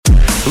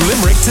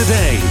Limerick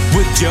Today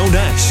with Joe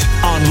Nash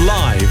on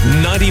Live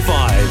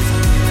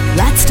 95.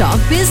 Let's talk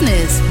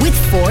business with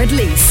Ford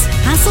Lease.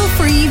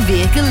 Hassle-free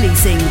vehicle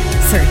leasing.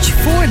 Search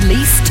Ford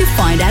Lease to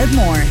find out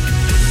more.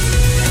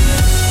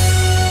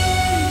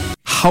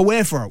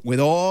 However, with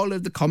all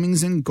of the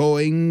comings and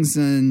goings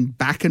and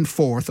back and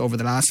forth over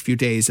the last few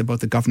days about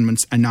the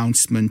government's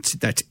announcement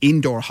that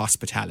indoor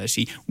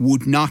hospitality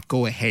would not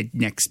go ahead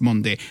next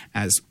Monday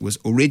as was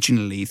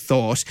originally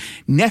thought,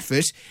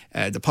 NPHET,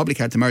 the Public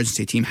Health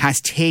Emergency Team, has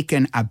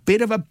taken a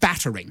bit of a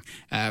battering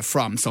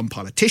from some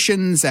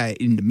politicians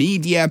in the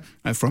media,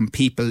 from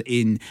people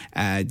in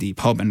the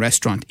pub and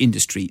restaurant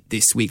industry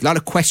this week. A lot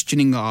of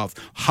questioning of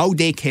how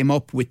they came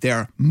up with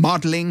their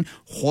modelling,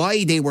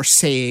 why they were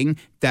saying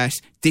that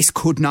this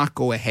could not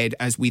go ahead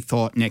as we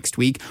thought next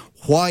week,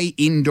 why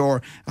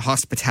indoor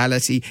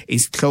hospitality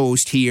is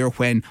closed here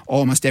when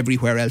almost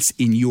everywhere else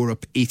in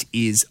Europe it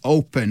is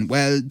open.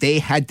 Well, they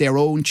had their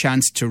own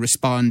chance to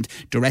respond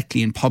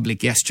directly in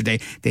public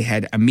yesterday. They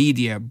had a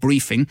media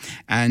briefing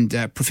and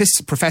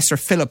Professor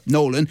Philip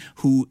Nolan,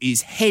 who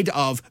is head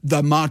of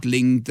the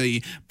modelling,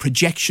 the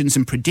projections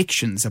and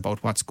predictions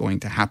about what's going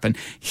to happen,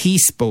 he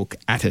spoke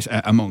at it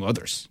among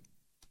others.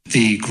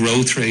 The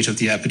growth rate of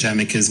the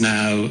epidemic is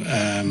now,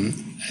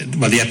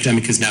 the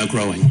epidemic is now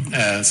growing.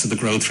 So the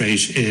growth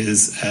rate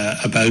is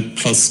about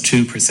plus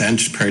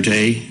 2% per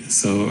day.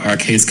 So our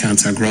case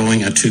counts are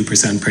growing at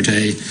 2% per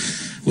day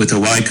with a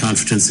wide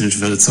confidence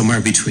interval. It's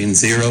somewhere between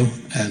 0,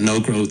 no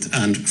growth,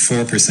 and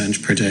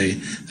 4% per day.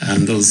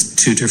 And those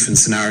two different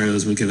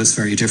scenarios will give us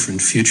very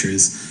different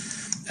futures.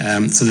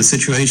 So the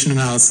situation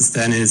analysis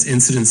then is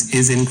incidence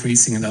is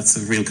increasing, and that's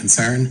a real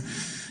concern.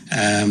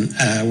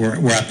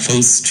 We're at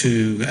close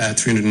to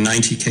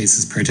 390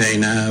 cases per day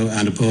now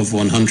and above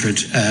 100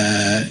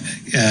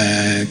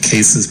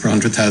 cases per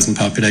 100,000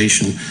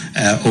 population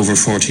over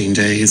 14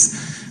 days.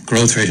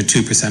 Growth rate of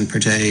 2% per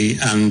day,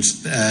 and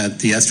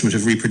the estimate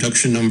of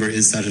reproduction number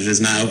is that it is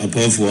now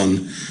above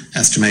 1,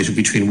 estimated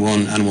between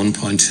 1 and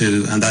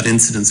 1.2, and that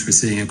incidence we're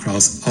seeing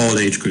across all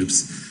age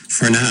groups.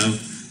 For now,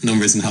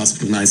 numbers in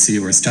hospital and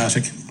ICU are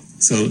static.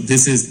 So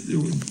this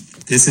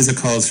is a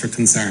cause for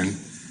concern.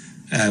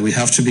 We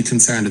have to be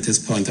concerned at this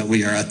point that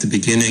we are at the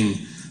beginning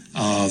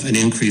of an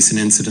increase in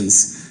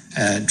incidence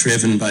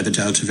driven by the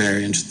Delta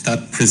variant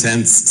that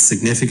presents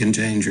significant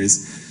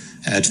dangers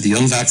to the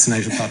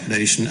unvaccinated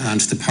population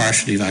and to the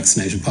partially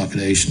vaccinated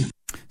population.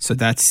 So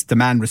that's the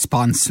man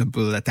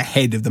responsible at the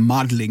head of the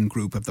modelling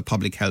group of the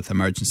Public Health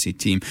Emergency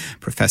Team,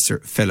 Professor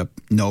Philip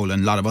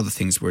Nolan. A lot of other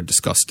things were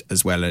discussed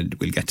as well, and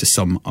we'll get to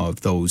some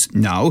of those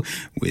now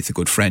with a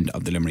good friend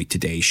of the Limerick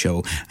Today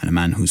show and a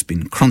man who's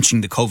been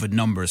crunching the COVID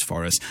numbers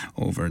for us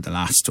over the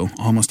last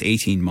almost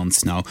 18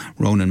 months now,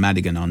 Ronan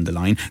Madigan on the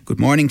line. Good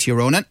morning to you,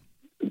 Ronan.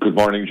 Good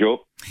morning,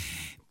 Joe.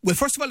 Well,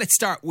 first of all, let's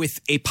start with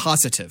a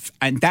positive,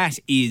 and that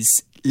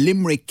is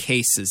Limerick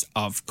cases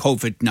of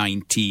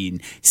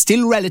COVID-19.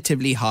 Still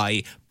relatively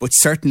high, but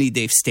certainly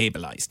they've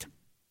stabilised.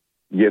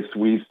 Yes,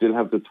 we still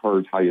have the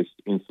third highest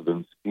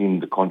incidence in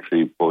the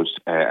country, but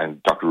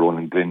and Dr.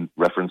 Ronan Glynn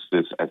referenced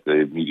this at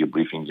the media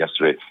briefing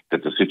yesterday,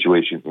 that the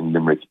situation in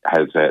Limerick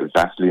has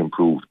vastly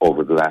improved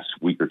over the last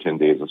week or 10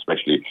 days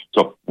especially.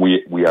 So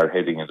we are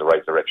heading in the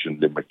right direction,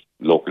 Limerick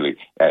locally.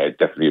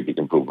 Definitely a big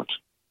improvement.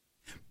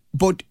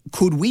 But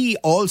could we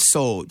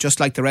also, just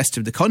like the rest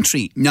of the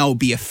country, now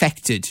be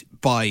affected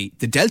by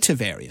the Delta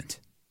variant?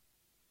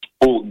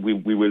 Oh, we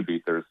will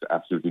be. There's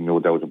absolutely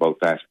no doubt about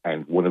that.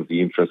 And one of the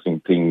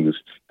interesting things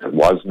that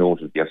was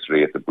noted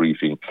yesterday at the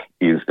briefing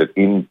is that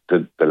in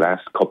the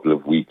last couple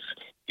of weeks,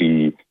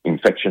 the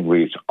infection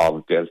rate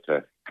of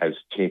Delta has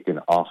taken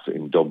off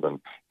in Dublin.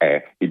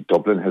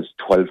 Dublin has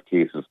 12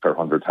 cases per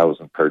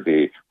 100,000 per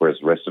day, whereas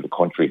the rest of the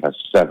country has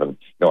 7.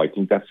 Now, I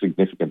think that's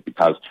significant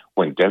because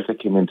when Delta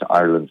came into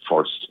Ireland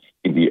first,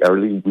 in the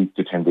early week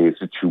to 10 days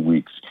to 2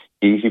 weeks,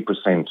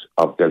 80%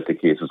 of Delta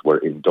cases were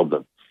in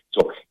Dublin.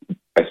 So,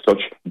 as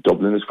such,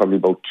 Dublin is probably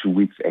about 2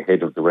 weeks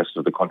ahead of the rest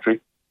of the country.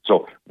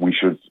 So we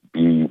should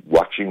be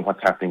watching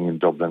what's happening in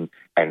Dublin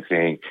and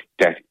saying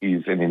that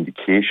is an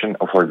indication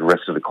of where the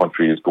rest of the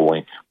country is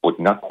going, but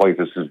not quite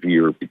as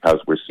severe, because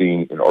we're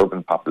seeing in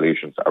urban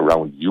populations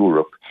around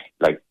Europe,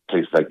 like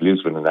places like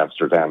Lisbon and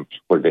Amsterdam,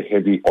 where the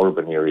heavy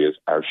urban areas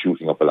are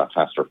shooting up a lot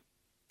faster.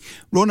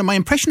 Rona, my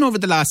impression over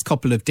the last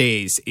couple of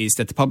days is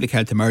that the Public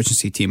Health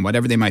Emergency Team,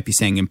 whatever they might be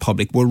saying in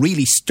public, were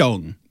really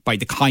stung by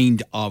the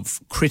kind of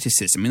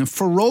criticism and a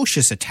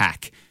ferocious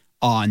attack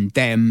on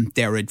them,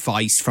 their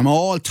advice from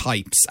all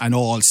types and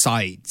all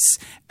sides.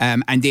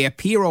 And they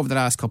appear over the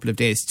last couple of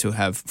days to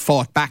have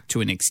fought back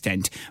to an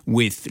extent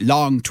with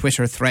long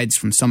Twitter threads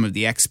from some of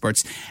the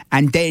experts,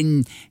 and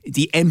then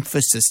the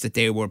emphasis that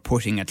they were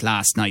putting at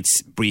last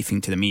night's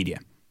briefing to the media.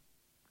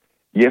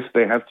 Yes,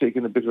 they have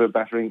taken a bit of a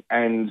battering,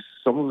 and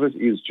some of it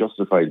is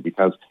justified,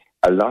 because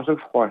a lot of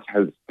what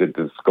has the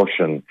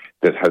discussion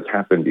that has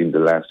happened in the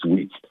last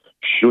week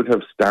should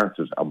have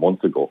started a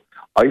month ago.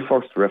 I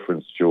first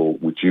referenced, Joe,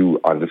 with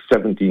you on the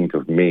 17th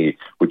of May,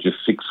 which is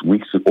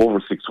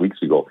over 6 weeks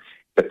ago,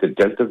 that the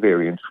Delta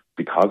variant,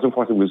 because of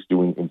what it was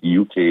doing in the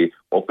UK,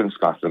 up in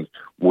Scotland,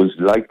 was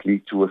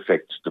likely to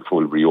affect the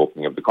full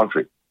reopening of the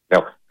country.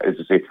 Now, as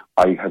I say,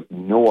 I have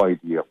no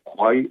idea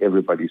why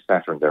everybody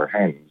sat on their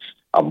hands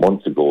a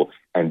month ago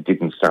and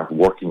didn't start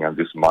working on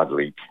this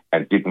modelling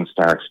and didn't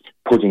start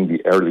putting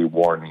the early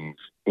warnings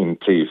in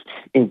place,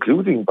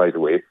 including, by the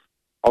way,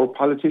 our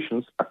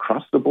politicians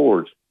across the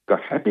board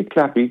got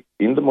happy-clappy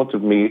in the month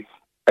of May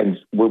and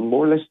were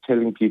more or less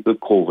telling people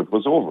COVID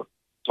was over.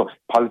 So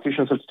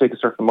politicians have to take a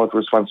certain amount of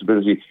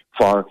responsibility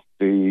for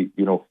the,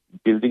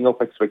 building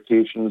up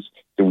expectations.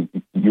 You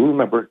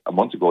remember a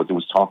month ago there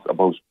was talk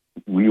about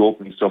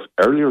reopening stuff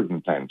earlier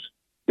than planned.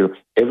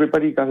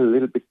 Everybody got a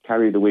little bit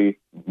carried away.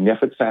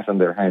 NPHET sat on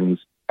their hands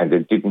and they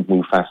didn't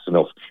move fast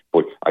enough.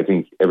 But I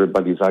think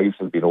everybody's eyes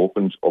have been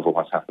opened over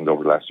what's happened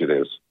over the last few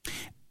days.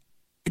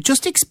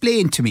 Just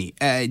explain to me,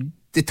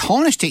 the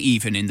Taoiseach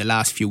even in the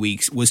last few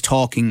weeks was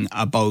talking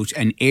about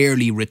an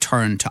early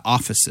return to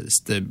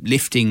offices, the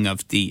lifting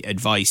of the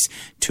advice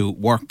to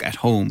work at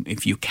home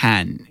if you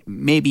can,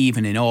 maybe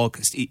even in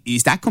August.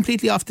 Is that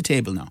completely off the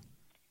table now?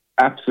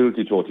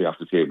 Absolutely, totally off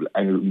the table.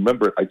 And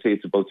remember, I'd say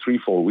it's about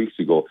 3-4 weeks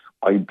ago,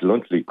 I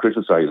bluntly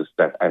criticised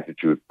that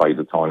attitude by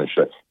the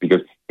Taoiseach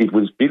because it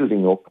was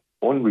building up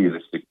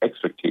unrealistic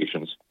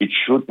expectations. It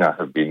should not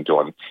have been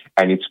done.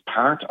 And it's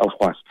part of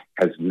what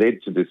has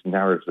led to this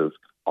narrative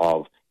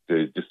of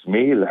the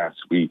dismay last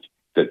week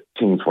that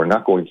things were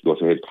not going to go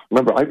ahead.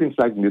 Remember, I've been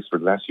flagging this for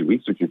the last few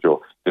weeks with you,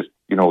 Joe, that,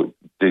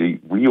 the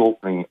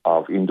reopening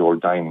of indoor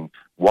dining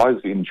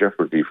was in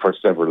jeopardy for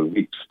several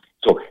weeks.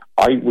 So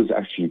I was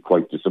actually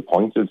quite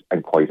disappointed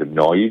and quite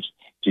annoyed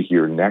to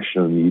hear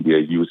national media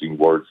using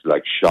words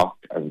like shock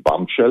and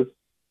bombshell.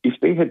 If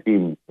they had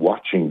been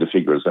watching the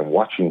figures and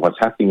watching what's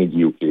happening in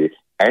the UK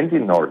and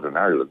in Northern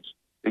Ireland,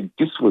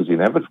 this was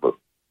inevitable.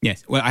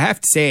 Yes, well, I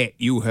have to say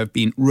you have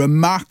been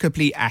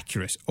remarkably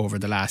accurate over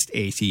the last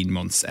 18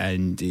 months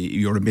and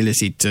your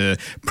ability to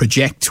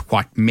project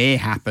what may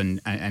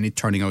happen and it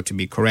turning out to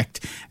be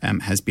correct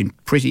has been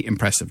pretty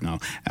impressive now.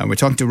 We're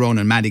talking to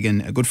Ronan Madigan,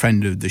 a good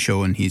friend of the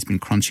show, and he's been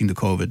crunching the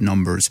COVID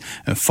numbers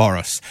for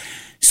us.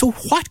 So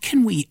what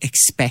can we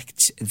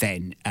expect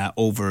then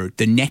over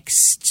the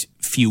next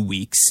few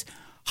weeks?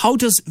 How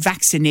does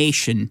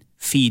vaccination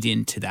feed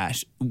into that?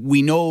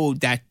 We know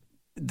that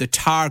the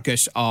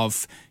target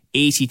of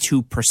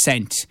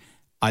 82%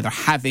 either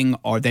having,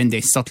 or then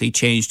they subtly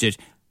changed it,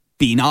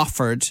 being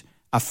offered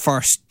a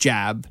first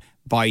jab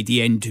by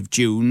the end of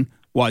June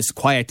was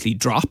quietly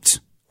dropped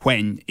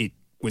when it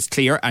was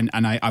clear. And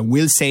I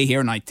will say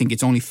here, and I think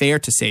it's only fair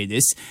to say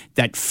this,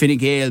 that Fine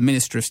Gael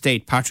Minister of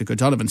State Patrick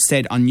O'Donovan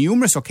said on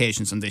numerous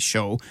occasions on this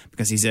show,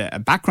 because he's a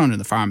background in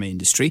the pharma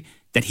industry,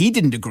 that he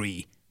didn't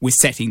agree with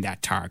setting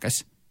that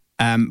target.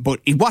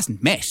 But it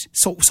wasn't met.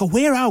 So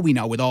where are we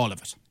now with all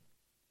of it?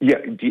 Yeah,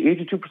 the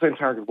 82%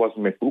 target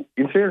wasn't met.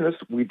 In fairness,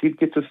 we did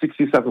get to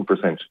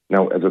 67%.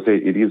 Now, as I say,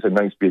 it is a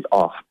nice bit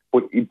off,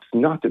 but it's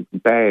not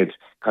bad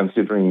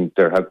considering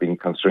there have been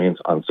constraints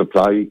on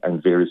supply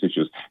and various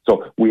issues.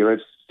 So we are at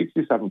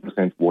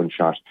 67% one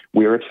shot.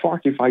 We are at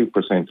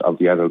 45% of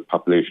the adult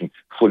population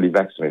fully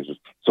vaccinated.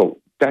 So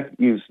that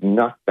is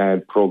not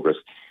bad progress.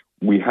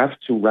 We have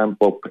to ramp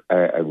up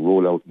and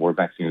roll out more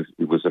vaccines.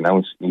 It was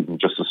announced even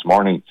just this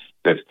morning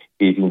that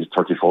 18 to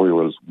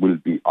 34-year-olds will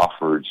be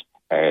offered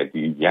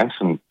the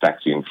Janssen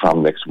vaccine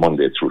from next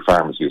Monday through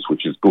pharmacies,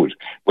 which is good.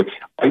 But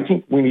I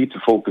think we need to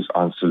focus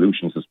on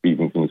solutions to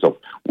speeding things up.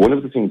 One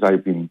of the things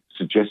I've been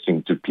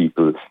suggesting to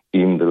people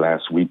in the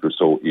last week or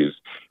so is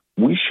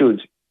we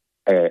should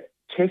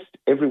test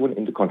everyone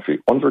in the country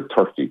under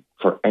 30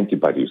 for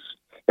antibodies.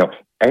 Now,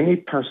 any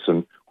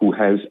person who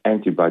has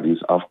antibodies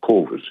of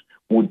COVID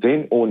would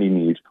then only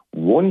need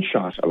one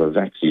shot of a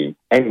vaccine,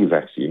 any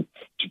vaccine,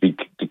 to be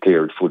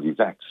declared fully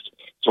vaxxed.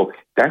 So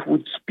that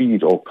would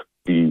speed up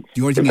the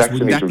Your thing is,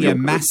 wouldn't that be a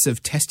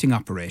massive testing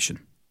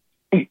operation?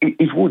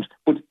 It would.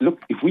 But look,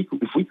 if we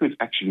could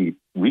actually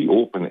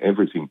reopen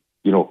everything,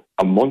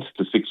 a month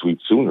to 6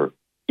 weeks sooner,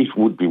 it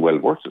would be well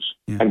worth it.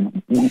 Yeah.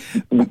 And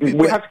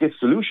we have to get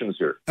solutions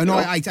here. No,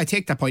 I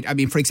take that point. I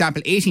mean, for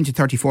example, 18 to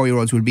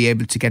 34-year-olds will be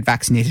able to get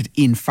vaccinated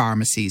in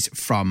pharmacies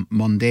from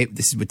Monday.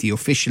 This is with the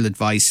official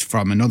advice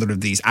from another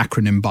of these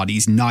acronym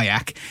bodies,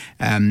 NIAC,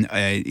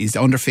 is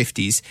the under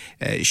 50s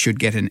should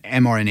get an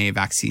mRNA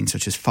vaccine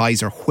such as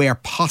Pfizer where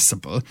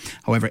possible.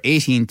 However,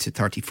 18 to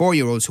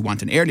 34-year-olds who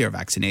want an earlier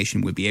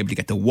vaccination will be able to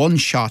get the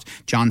one-shot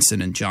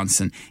Johnson &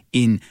 Johnson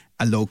in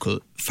a local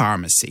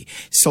pharmacy.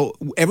 So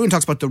everyone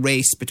talks about the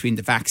race between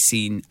the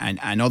vaccine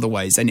and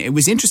otherwise. And it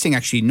was interesting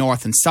actually,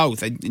 north and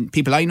south.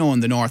 People I know in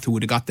the north who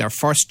would have got their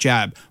first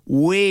jab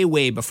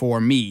way before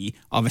me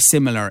of a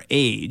similar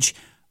age.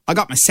 I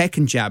got my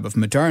second jab of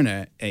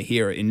Moderna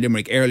here in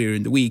Limerick earlier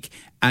in the week.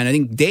 And I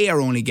think they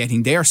are only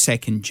getting their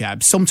second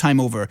jab sometime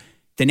over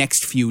the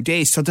next few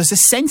days. So there's a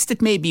sense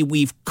that maybe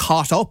we've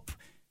caught up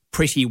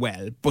pretty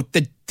well. But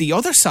the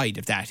other side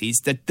of that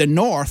is that the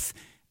north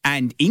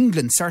and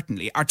England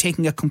certainly are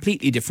taking a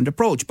completely different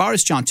approach.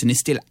 Boris Johnson is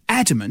still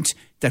adamant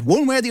that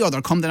one way or the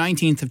other, come the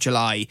 19th of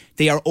July,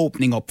 they are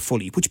opening up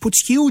fully, which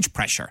puts huge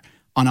pressure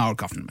on our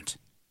government.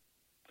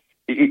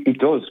 It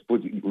does,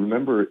 but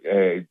remember,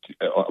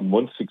 a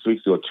month, 6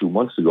 weeks ago, 2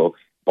 months ago,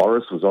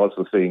 Boris was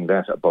also saying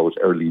that about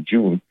early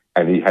June,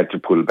 and he had to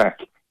pull back.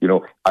 You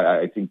know,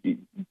 I think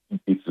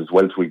it's as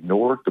well to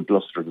ignore the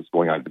bluster that's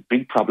going on. The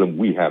big problem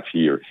we have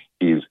here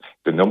is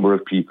the number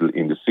of people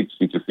in the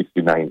 60 to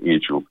 69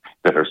 age group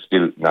that are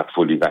still not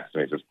fully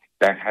vaccinated.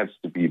 That has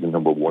to be the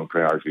number one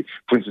priority.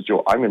 For instance,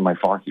 Joe, I'm in my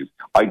 40s.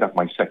 I got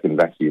my second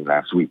vaccine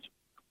last week.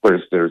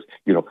 Whereas there's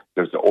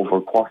over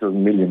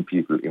 250,000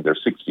 people in their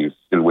 60s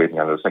still waiting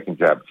on their second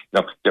jab.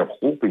 Now, they're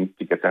hoping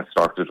to get that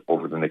started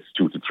over the next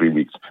 2 to 3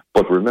 weeks.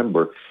 But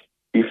remember,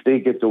 if they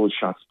get those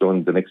shots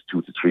done the next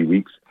 2 to 3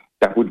 weeks,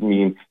 that would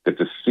mean that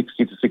the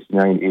 60 to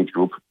 69 age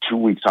group, 2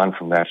 weeks on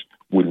from that,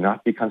 will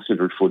not be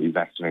considered fully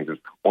vaccinated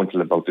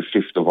until about the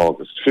 5th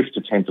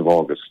to 10th of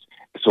August.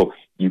 So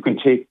you can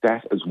take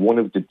that as one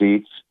of the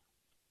dates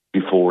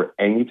before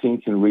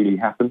anything can really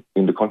happen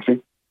in the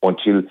country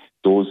until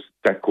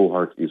that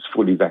cohort is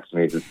fully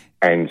vaccinated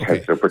and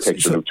has their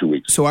protection of 2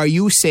 weeks. So are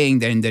you saying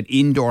then that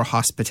indoor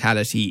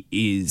hospitality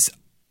is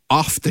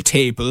off the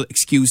table,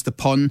 excuse the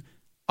pun,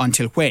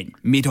 until when?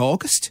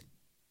 Mid-August?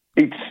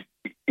 It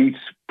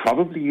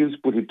probably is,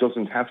 but it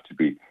doesn't have to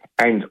be.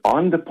 And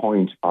on the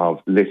point of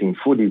letting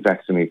fully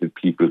vaccinated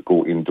people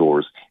go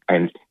indoors,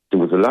 and there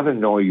was a lot of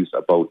noise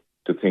about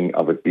the thing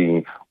of it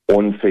being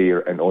unfair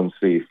and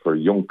unsafe for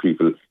young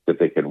people that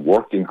they can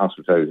work in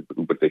hospitality,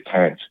 but they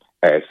can't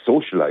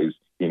socialise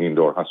in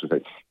indoor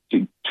hospitality.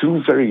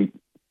 Two very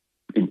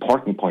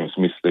important points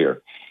missed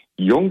there.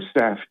 Young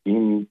staff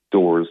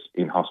indoors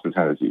in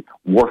hospitality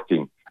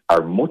working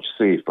are much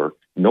safer,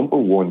 number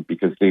one,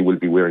 because they will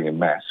be wearing a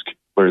mask.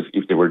 Whereas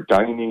if they were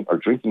dining or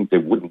drinking, they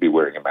wouldn't be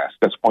wearing a mask.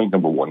 That's point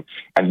number one.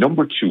 And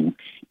number two,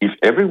 if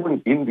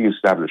everyone in the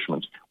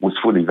establishment was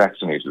fully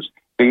vaccinated,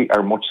 they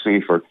are much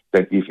safer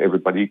than if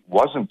everybody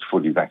wasn't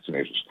fully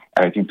vaccinated.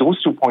 And I think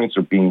those 2 points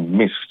are being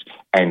missed.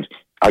 And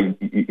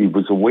it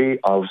was a way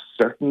of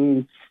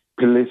certain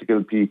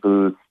political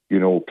people, you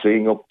know,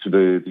 playing up to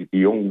the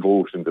young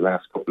vote in the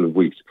last couple of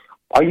weeks.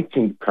 I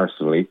think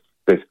personally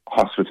that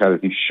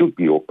hospitality should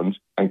be opened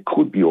and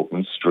could be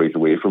opened straight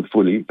away for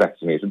fully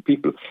vaccinated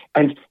people.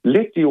 And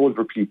let the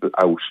older people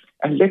out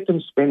and let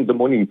them spend the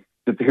money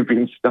that they've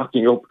been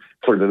stocking up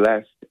for the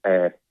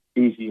last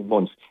 18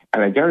 months.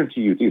 And I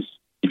guarantee you this,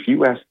 if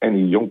you ask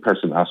any young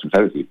person in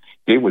hospitality,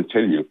 they will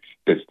tell you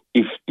that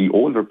if the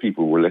older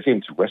people were let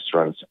into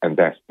restaurants and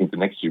that in the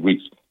next few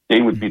weeks, they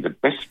would be the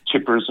best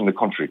tippers in the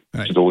country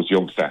to those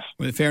young staff.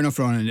 Well, fair enough,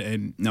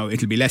 Ronan. No,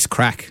 it'll be less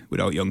crack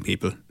without young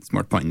people. It's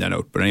worth pointing that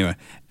out. But anyway,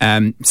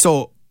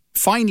 so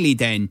finally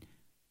then,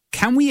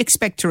 can we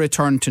expect to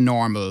return to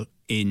normal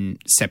in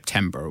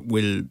September?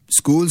 Will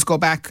schools go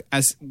back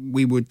as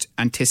we would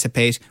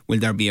anticipate? Will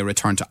there be a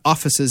return to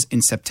offices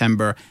in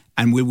September?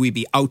 And will we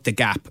be out the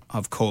gap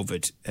of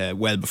COVID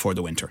well before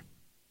the winter?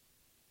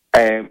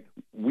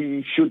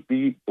 We should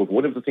be, but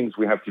one of the things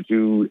we have to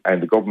do,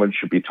 and the government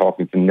should be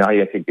talking to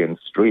NIAC again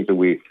straight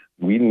away,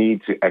 we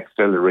need to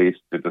accelerate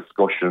the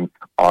discussion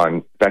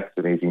on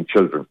vaccinating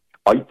children.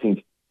 I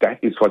think that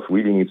is what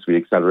really needs to be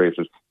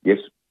accelerated. Yes,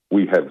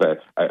 we have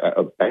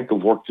a bank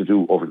of work to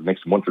do over the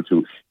next month or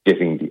two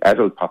getting the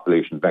adult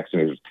population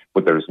vaccinated,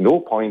 but there is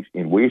no point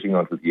in waiting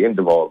until the end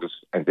of August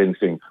and then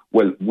saying,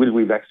 well, will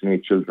we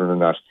vaccinate children or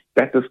not?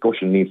 That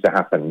discussion needs to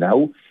happen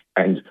now,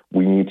 and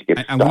we need to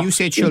get. And when you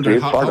say children,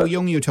 how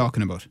young are you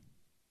talking about?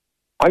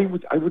 I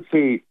would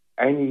say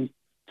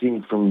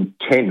anything from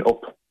 10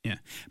 up. Yeah,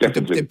 but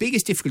the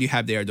biggest difficulty you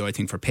have there, though, I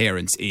think for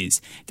parents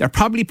is they're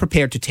probably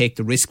prepared to take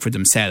the risk for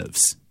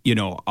themselves, you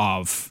know,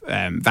 of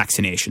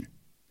vaccination.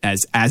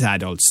 As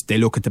adults, they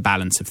look at the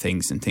balance of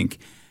things and think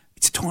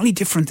it's a totally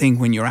different thing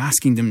when you're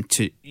asking them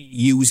to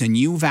use a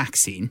new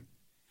vaccine,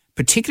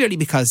 particularly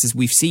because, as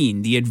we've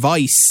seen, the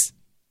advice,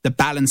 the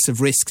balance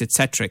of risks,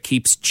 etc.,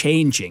 keeps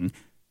changing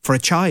for a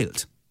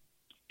child.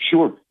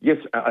 Sure, yes,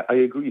 I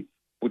agree.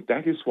 But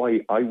that is why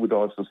I would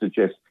also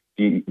suggest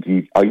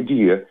the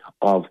idea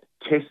of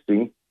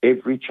testing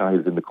every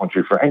child in the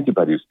country for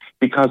antibodies,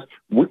 because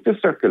with the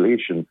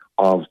circulation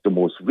of the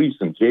most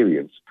recent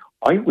variants,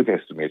 I would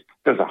estimate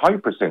there's a high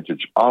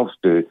percentage of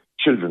the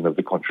children of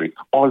the country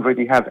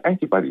already have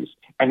antibodies.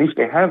 And if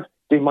they have,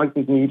 they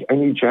mightn't need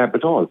any jab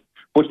at all.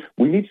 But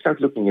we need to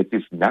start looking at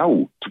this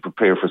now to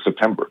prepare for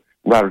September,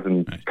 rather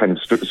than kind of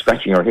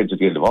scratching our heads at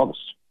the end of August.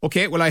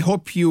 OK, well, I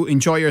hope you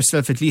enjoy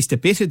yourself at least a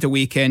bit at the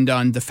weekend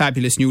on the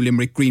fabulous new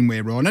Limerick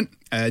Greenway, Ronan.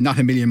 Not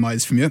a million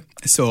miles from you.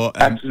 So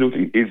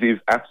absolutely. It is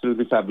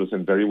absolutely fabulous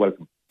and very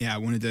welcome. Yeah,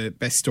 one of the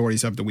best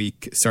stories of the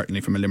week, certainly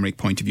from a Limerick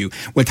point of view.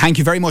 Well, thank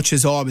you very much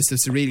as always.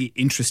 It's a really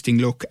interesting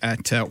look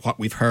at what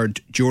we've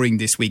heard during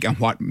this week and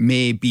what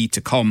may be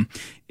to come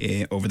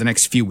over the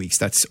next few weeks.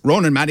 That's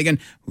Ronan Madigan,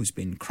 who's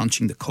been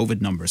crunching the COVID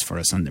numbers for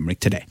us on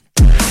Limerick Today.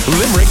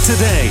 Limerick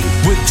Today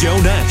with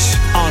Joe Nash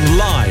on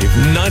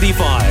Live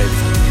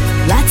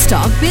 95. Let's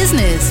talk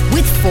business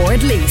with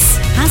Ford Lease.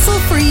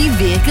 Hassle-free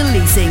vehicle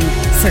leasing.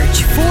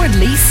 Search Ford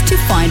Lease to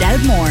find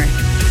out more.